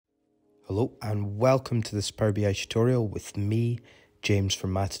Hello and welcome to this Power BI tutorial with me, James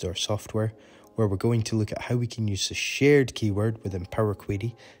from Matador Software, where we're going to look at how we can use the shared keyword within Power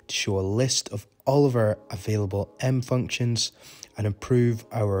Query to show a list of all of our available M functions and improve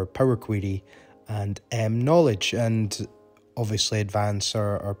our Power Query and M knowledge and obviously advance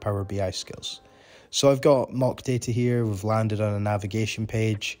our Power BI skills. So I've got mock data here. We've landed on a navigation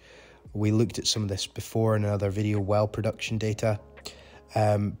page. We looked at some of this before in another video, well production data.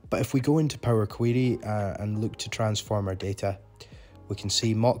 But if we go into Power Query and look to transform our data, we can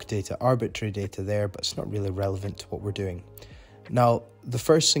see mock data, arbitrary data there, but it's not really relevant to what we're doing. Now, the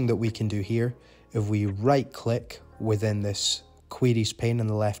first thing that we can do here, if we right click within this queries pane on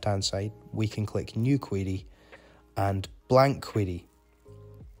the left hand side, we can click new query and blank query.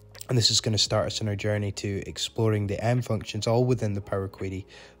 And this is going to start us on our journey to exploring the M functions all within the Power Query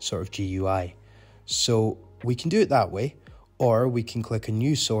sort of GUI. So we can do it that way. Or we can click a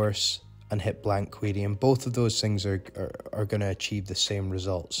new source and hit blank query, and both of those things are going to achieve the same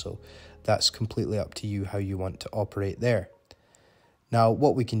result. So that's completely up to you how you want to operate there. Now,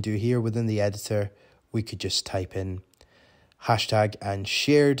 what we can do here within the editor, we could just type in hashtag and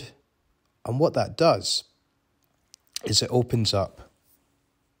shared. And what that does is it opens up,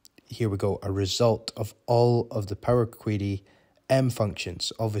 here we go, a result of all of the Power Query M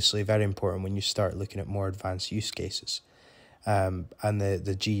functions. Obviously very important when you start looking at more advanced use cases. And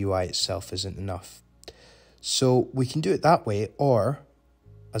the GUI itself isn't enough. So we can do it that way, or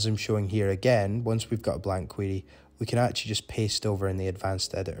as I'm showing here again, once we've got a blank query, we can actually just paste over in the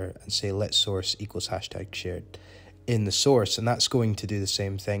advanced editor and say let source equals hashtag shared in the source, and that's going to do the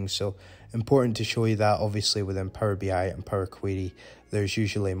same thing. So important to show you that obviously within Power BI and Power Query, there's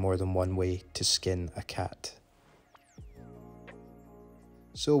usually more than one way to skin a cat.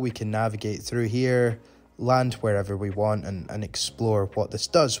 So we can navigate through here, land wherever we want and explore what this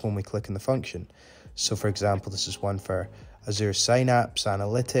does when we click on the function. So for example, this is one for Azure Synapse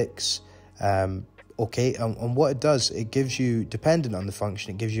Analytics. And what it does, it gives you, dependent on the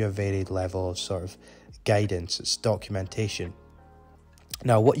function, it gives you a varied level of sort of guidance. It's documentation.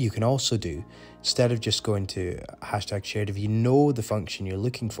 Now what you can also do, instead of just going to hashtag shared, if you know the function you're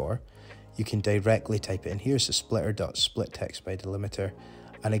looking for, you can directly type it in. Here's the splitter.split text by delimiter,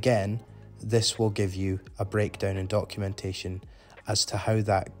 and again this will give you a breakdown and documentation as to how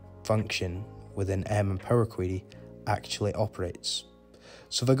that function within M and Power Query actually operates.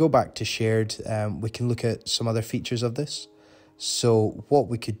 So if I go back to shared, we can look at some other features of this. So what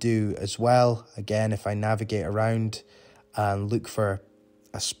we could do as well, again, if I navigate around and look for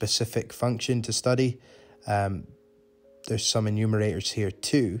a specific function to study, there's some enumerators here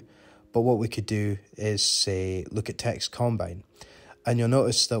too, but what we could do is say, look at text combine. And you'll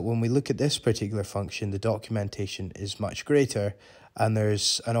notice that when we look at this particular function, the documentation is much greater, and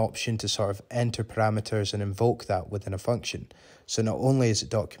there's an option to sort of enter parameters and invoke that within a function. So not only is it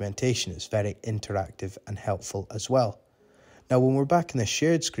documentation, it's very interactive and helpful as well. Now, when we're back in the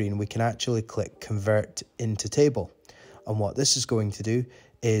shared screen, we can actually click convert into table. And what this is going to do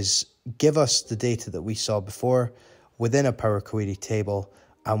is give us the data that we saw before within a Power Query table,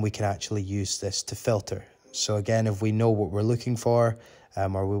 and we can actually use this to filter. So again, if we know what we're looking for,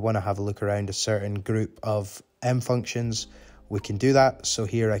 or we want to have a look around a certain group of M functions, we can do that. So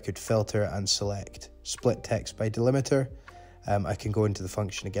here I could filter and select split text by delimiter. I can go into the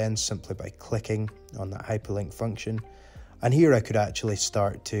function again simply by clicking on that hyperlink function. And here I could actually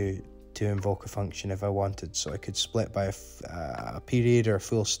start to invoke a function if I wanted. So I could split by a period or a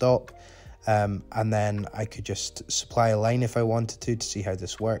full stop. And then I could just supply a line if I wanted to see how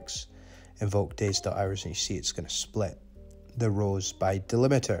this works. Invoke days.hours, and you see it's going to split the rows by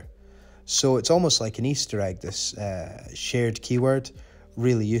delimiter. So it's almost like an Easter egg, this shared keyword.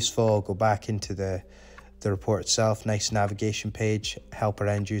 Really useful. I'll go back into the report itself. Nice navigation page. Help our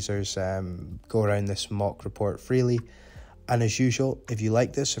end users go around this mock report freely. And as usual, if you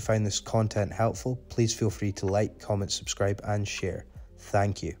like this or find this content helpful, please feel free to like, comment, subscribe and share.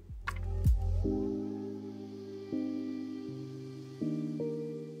 Thank you.